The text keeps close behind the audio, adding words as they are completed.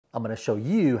I'm going to show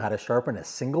you how to sharpen a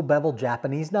single bevel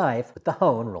Japanese knife with the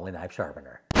HONE Rolling Knife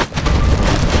Sharpener.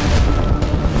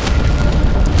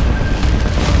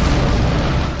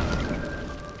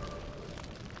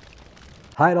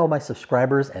 Hi to all my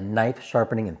subscribers and knife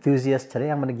sharpening enthusiasts.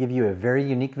 Today I'm going to give you a very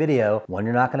unique video, one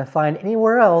you're not going to find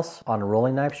anywhere else on a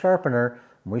rolling knife sharpener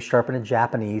when we sharpen a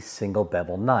Japanese single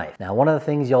bevel knife. Now, one of the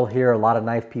things you'll hear a lot of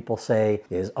knife people say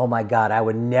is, oh my God, I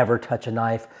would never touch a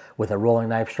knife with a rolling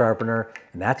knife sharpener.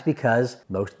 And that's because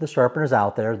most of the sharpeners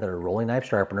out there that are rolling knife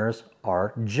sharpeners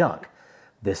are junk.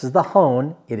 This is the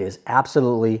HONE. It is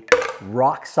absolutely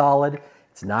rock solid.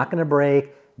 It's not going to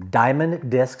break.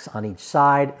 Diamond discs on each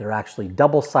side. They're actually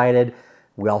double-sided.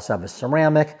 We also have a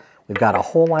ceramic. We've got a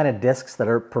whole line of discs that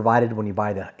are provided when you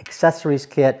buy the accessories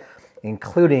kit,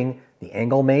 including the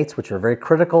angle mates, which are very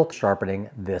critical to sharpening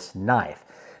this knife.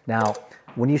 Now,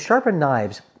 when you sharpen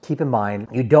knives, keep in mind,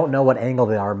 you don't know what angle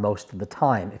they are most of the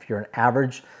time. If you're an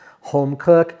average home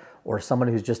cook or someone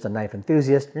who's just a knife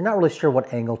enthusiast, you're not really sure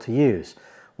what angle to use.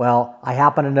 Well, I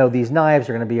happen to know these knives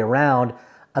are going to be around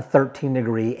a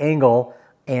 13-degree angle,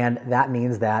 and that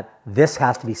means that this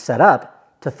has to be set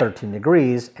up to 13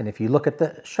 degrees. And if you look at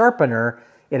the sharpener,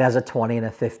 it has a 20 and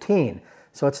a 15.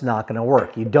 So it's not going to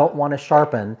work. You don't want to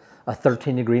sharpen a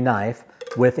 13-degree knife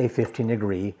with a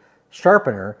 15-degree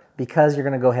sharpener because you're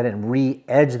going to go ahead and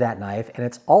re-edge that knife, and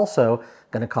it's also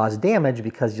going to cause damage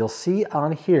because you'll see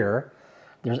on here,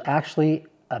 there's actually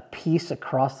a piece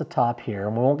across the top here,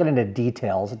 and we won't get into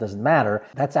details, it doesn't matter.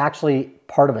 That's actually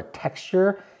part of a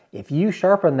texture. If you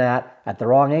sharpen that at the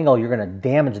wrong angle, you're going to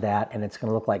damage that and it's going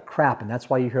to look like crap. And that's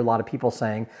why you hear a lot of people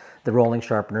saying the rolling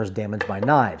sharpener is damaged by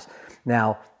knives.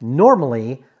 Now,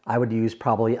 normally I would use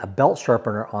probably a belt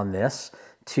sharpener on this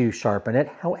to sharpen it.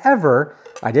 However,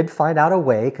 I did find out a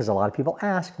way, because a lot of people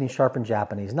ask, can you sharpen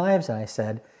Japanese knives? And I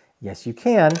said, yes, you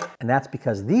can. And that's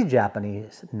because these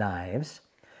Japanese knives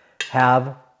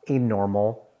have a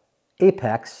normal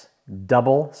apex,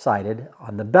 double-sided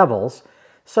on the bevels.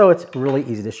 So it's really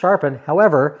easy to sharpen.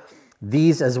 However,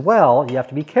 these as well, you have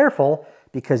to be careful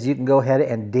because you can go ahead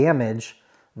and damage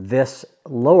this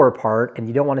lower part and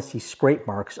you don't want to see scrape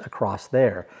marks across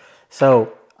there.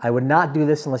 So I would not do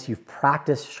this unless you've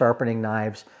practiced sharpening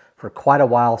knives for quite a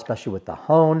while, especially with the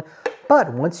HONE.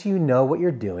 But once you know what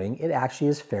you're doing, it actually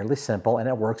is fairly simple and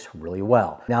it works really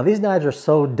well. Now, these knives are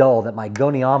so dull that my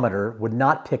goniometer would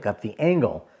not pick up the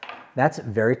angle. That's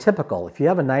very typical. If you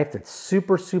have a knife that's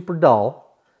super, super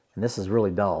dull, and this is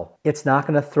really dull, it's not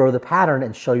going to throw the pattern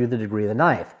and show you the degree of the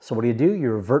knife. So what do?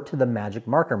 You revert to the magic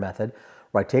marker method,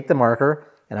 where I take the marker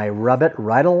and I rub it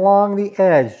right along the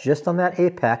edge, just on that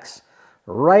apex,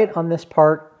 right on this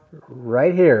part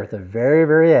right here, the very,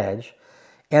 very edge.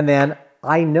 And then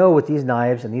I know with these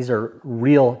knives, and these are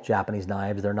real Japanese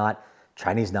knives, they're not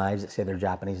Chinese knives that say they're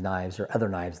Japanese knives or other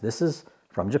knives. This is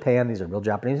from Japan. These are real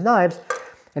Japanese knives.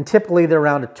 And typically they're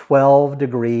around a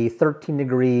 12-degree,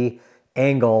 13-degree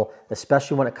angle,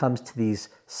 especially when it comes to these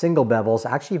single bevels.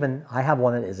 Actually, even I have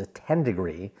one that is a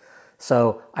 10-degree.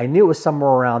 So I knew it was somewhere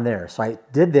around there. So I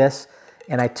did this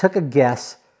and I took a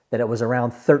guess that it was around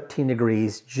 13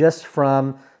 degrees just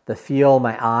from the feel,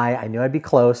 my eye. I knew I'd be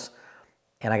close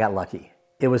and I got lucky.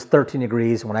 It was 13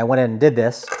 degrees. When I went in and did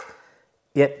this,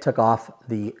 it took off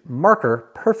the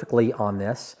marker perfectly on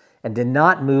this and did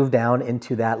not move down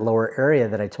into that lower area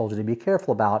that I told you to be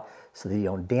careful about so that you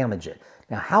don't damage it.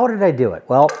 Now, how did I do it?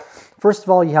 Well, first of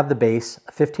all, you have the base,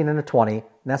 a 15 and a 20, and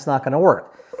that's not going to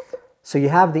work. So you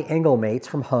have the angle mates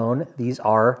from HONE. These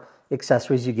are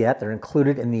accessories you get. They're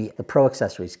included in the Pro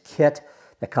Accessories kit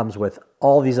that comes with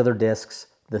all these other discs,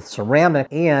 the ceramic,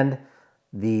 and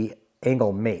the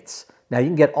angle mates. Now, you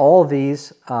can get all of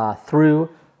these through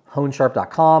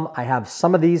honesharp.com. I have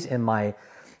some of these in my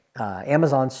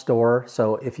Amazon store.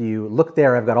 So if you look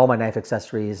there, I've got all my knife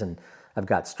accessories, and I've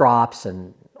got strops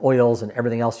and oils and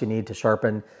everything else you need to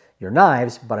sharpen your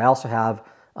knives, but I also have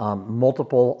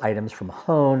multiple items from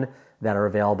HONE that are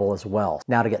available as well.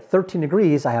 Now, to get 13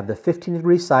 degrees, I have the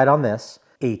 15-degree side on this,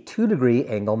 a 2-degree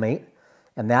angle mate,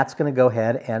 and that's going to go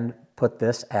ahead and put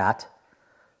this at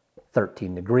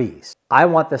 13 degrees. I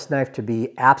want this knife to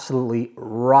be absolutely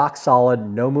rock solid,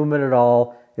 no movement at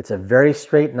all. It's a very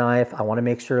straight knife. I want to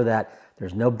make sure that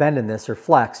there's no bend in this or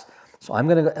flex. So I'm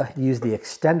going to use the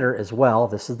extender as well.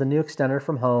 This is the new extender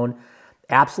from HONE.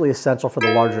 Absolutely essential for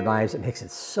the larger knives. It makes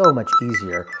it so much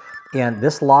easier. And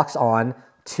this locks on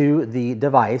to the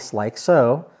device like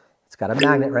so. It's got a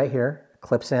magnet right here,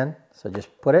 clips in. So just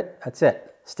put it, that's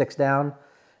it. Sticks down.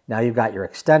 Now you've got your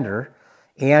extender.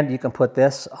 And you can put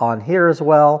this on here as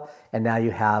well. And now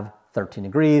you have 13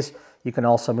 degrees. You can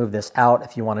also move this out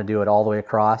if you want to do it all the way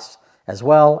across as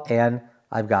well. And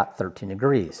I've got 13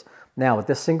 degrees. Now with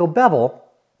this single bevel,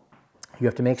 you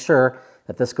have to make sure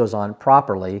that this goes on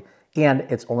properly and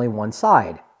it's only one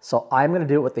side. So I'm gonna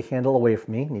do it with the handle away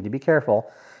from me, need to be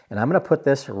careful. And I'm gonna put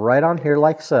this right on here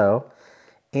like so.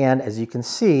 And as you can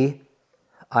see,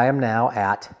 I am now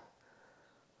at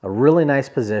a really nice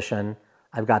position.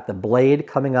 I've got the blade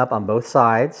coming up on both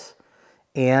sides,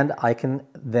 and I can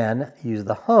then use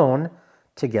the hone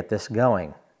to get this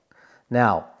going.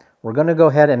 Now, we're gonna go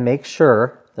ahead and make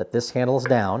sure that this handle is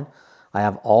down. I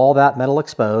have all that metal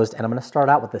exposed, and I'm gonna start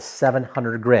out with the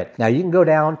 700 grit. Now you can go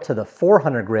down to the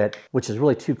 400 grit, which is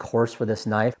really too coarse for this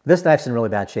knife. This knife's in really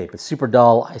bad shape. It's super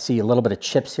dull. I see a little bit of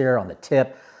chips here on the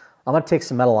tip. I'm gonna take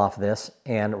some metal off of this,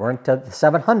 and we're into the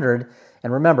 700.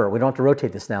 And remember, we don't have to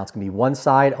rotate this now. It's gonna be one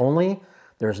side only.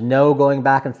 There's no going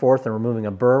back and forth and removing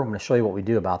a burr. I'm gonna show you what we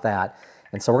do about that.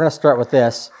 And so we're gonna start with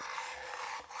this,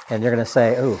 and you're gonna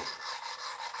say, ooh,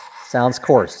 sounds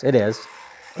coarse. It is.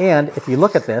 And if you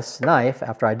look at this knife,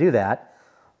 after I do that,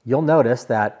 you'll notice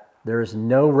that there's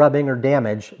no rubbing or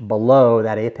damage below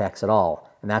that apex at all.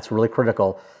 And that's really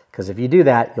critical, because if you do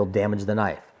that, you'll damage the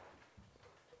knife.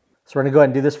 So we're gonna go ahead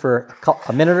and do this for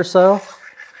a minute or so.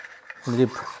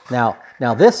 Now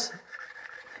this,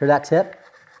 hear that tip?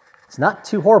 It's not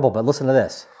too horrible, but listen to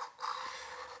this.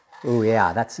 Ooh,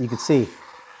 yeah, that's, you can see.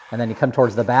 And then you come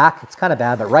towards the back, it's kind of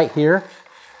bad, but right here,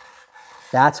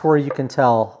 that's where you can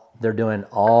tell they're doing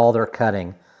all their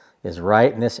cutting is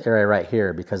right in this area right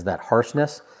here, because that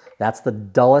harshness, that's the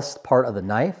dullest part of the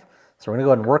knife. So we're gonna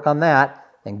go ahead and work on that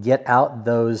and get out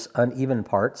those uneven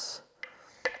parts.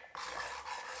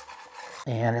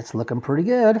 And it's looking pretty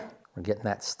good. We're getting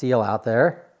that steel out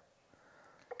there.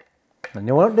 And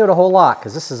you won't do it a whole lot,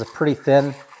 because this is a pretty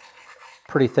thin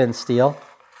steel.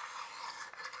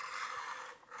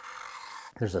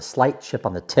 There's a slight chip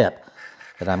on the tip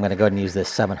that I'm gonna go ahead and use this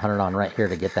 700 on right here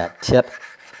to get that tip,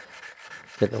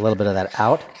 get a little bit of that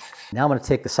out. Now I'm gonna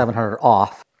take the 700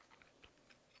 off.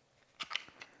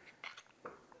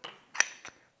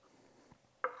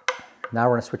 Now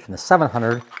we're gonna switch from the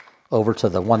 700 over to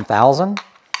the 1000,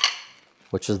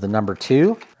 which is the number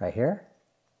 2 right here.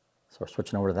 So we're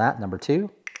switching over to that, number 2.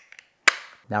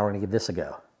 Now we're gonna give this a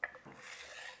go.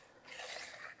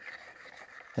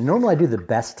 And normally I do the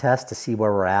best test to see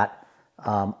where we're at.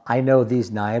 I know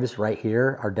these knives right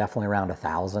here are definitely around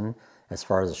 1000 as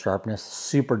far as the sharpness.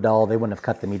 Super dull, they wouldn't have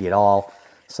cut the meat at all.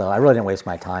 So I really didn't waste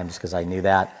my time just because I knew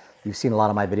that. You've seen a lot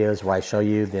of my videos where I show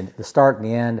you the start and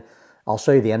the end. I'll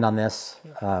show you the end on this.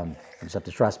 You just have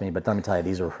to trust me, but let me tell you,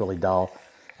 these are really dull.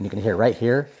 And you can hear right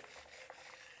here.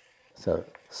 So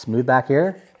smooth back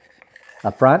here,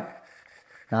 up front,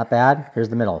 not bad. Here's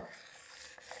the middle.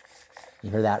 You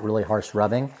hear that really harsh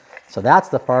rubbing? So that's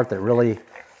the part that really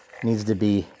needs to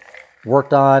be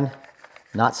worked on,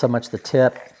 not so much the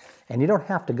tip. And you don't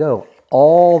have to go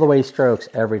all the way strokes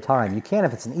every time. You can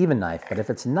if it's an even knife, but if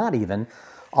it's not even,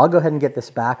 I'll go ahead and get this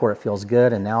back where it feels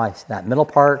good. And now that middle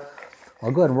part,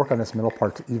 I'll go ahead and work on this middle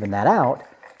part to even that out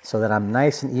so that I'm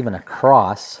nice and even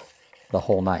across the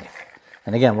whole knife.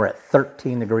 And again, we're at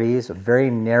 13 degrees, a very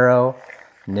narrow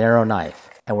knife.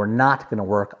 And we're not gonna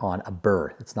work on a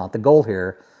burr. It's not the goal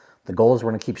here. The goal is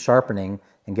we're gonna keep sharpening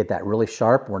and get that really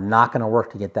sharp. We're not gonna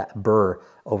work to get that burr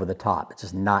over the top. It's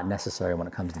just not necessary when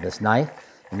it comes to this knife.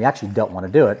 And you actually don't wanna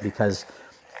do it because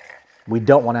we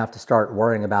don't wanna have to start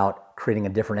worrying about creating a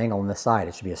different angle on this side.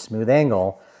 It should be a smooth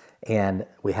angle. And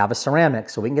we have a ceramic,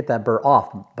 so we can get that burr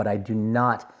off, but I do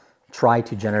not try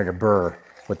to generate a burr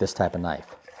with this type of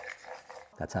knife.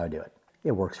 That's how I do it.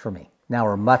 It works for me. Now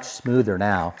we're much smoother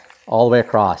now, all the way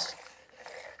across.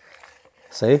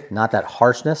 See, not that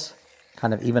harshness,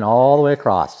 kind of even all the way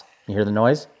across. You hear the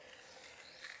noise?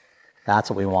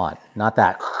 That's what we want, not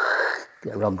that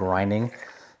real grinding.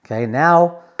 Okay,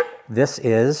 now this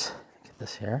is, get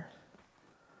this here.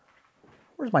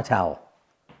 Where's my towel?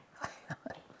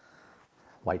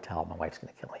 White towel, my wife's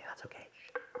gonna kill me, that's okay.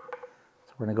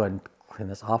 So we're gonna go ahead and clean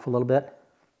this off a little bit.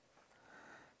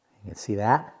 You can see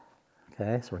that.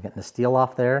 Okay, so we're getting the steel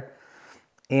off there.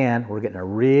 And we're getting a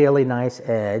really nice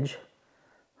edge.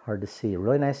 Hard to see, a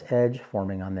really nice edge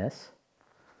forming on this.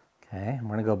 Okay, and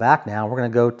we're gonna go back now. We're gonna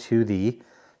go to the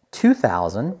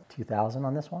 2000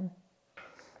 on this one.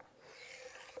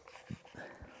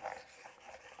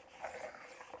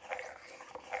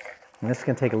 And this is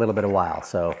gonna take a little bit of a while,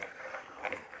 so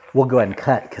we'll go ahead and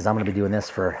cut because I'm gonna be doing this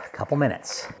for a couple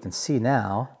minutes. You can see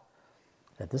now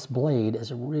that this blade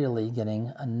is really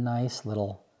getting a nice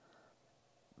little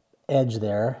edge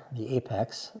there, the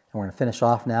apex. And we're gonna finish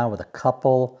off now with a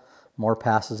couple more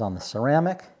passes on the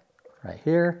ceramic right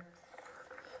here,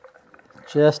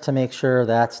 just to make sure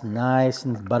that's nice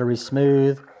and buttery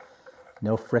smooth.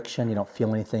 No friction, you don't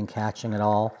feel anything catching at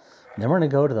all. And then we're gonna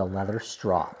go to the leather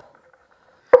strop.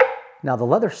 Now the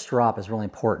leather strop is really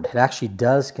important. It actually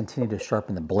does continue to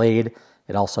sharpen the blade.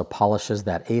 It also polishes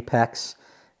that apex,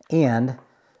 and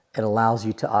it allows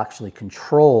you to actually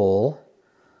control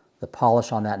the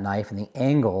polish on that knife and the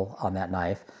angle on that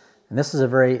knife. And this is a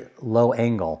very low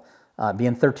angle.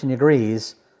 Being 13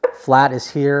 degrees, flat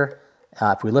is here.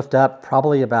 If we lift up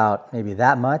probably about maybe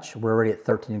that much, we're already at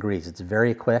 13 degrees. It's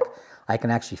very quick. I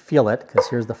can actually feel it because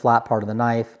here's the flat part of the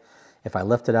knife. If I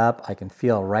lift it up, I can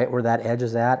feel right where that edge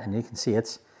is at, and you can see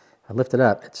if I lift it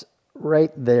up, it's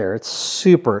right there. It's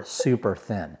super, super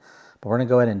thin. But we're gonna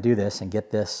go ahead and do this and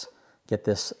get this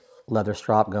leather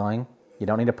strop going. You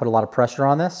don't need to put a lot of pressure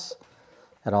on this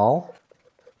at all.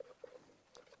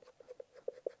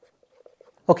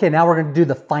 Okay, now we're gonna do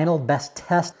the final best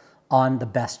test on the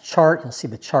best chart. You'll see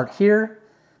the chart here.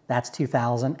 That's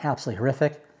 2000, absolutely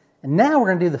horrific. And now we're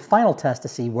gonna do the final test to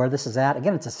see where this is at.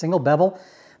 Again, it's a single bevel.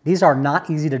 These are not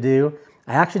easy to do.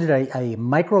 I actually did a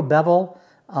micro bevel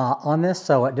on this,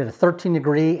 so I did a 13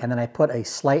 degree, and then I put a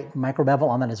slight micro bevel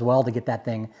on that as well to get that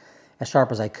thing as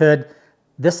sharp as I could.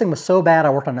 This thing was so bad, I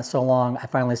worked on it so long, I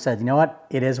finally said, you know what,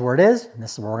 it is where it is, and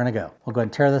this is where we're gonna go. We'll go ahead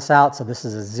and tear this out. So this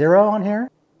is a 0 on here.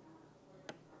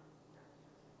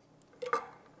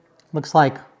 Looks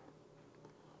like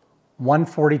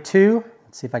 142.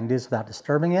 Let's see if I can do this without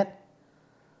disturbing it.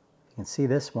 You can see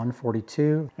this,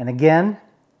 142. And again,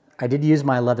 I did use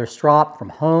my leather strop from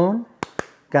HONE.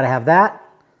 Got to have that.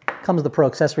 Comes with the Pro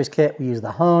Accessories Kit. We use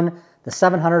the HONE, the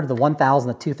 700, the 1000,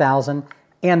 the 2000,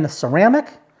 and the ceramic.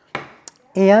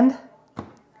 And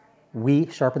we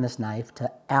sharpen this knife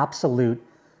to absolute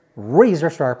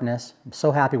razor sharpness. I'm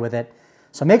so happy with it.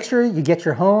 So make sure you get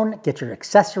your HONE, get your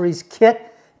accessories kit,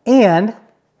 and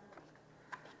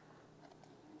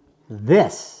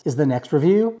this is the next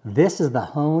review. This is the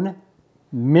HONE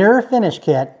Mirror Finish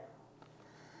Kit.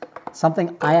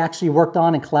 Something I actually worked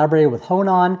on and collaborated with HONE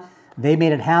on. They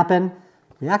made it happen.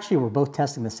 We actually were both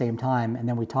testing at the same time, and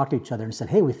then we talked to each other and said,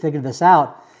 hey, we figured this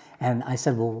out. And I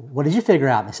said, well, what did you figure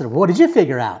out? And they said, well, what did you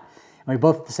figure out? And we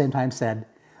both at the same time said,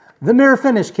 the Mirror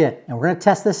Finish Kit. And we're gonna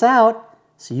test this out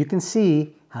so you can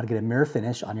see how to get a mirror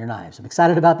finish on your knives. I'm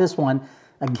excited about this one.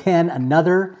 Again,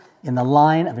 another in the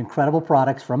line of incredible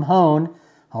products from HONE,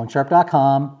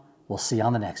 honesharp.com. We'll see you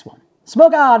on the next one.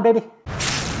 Smoke on, baby.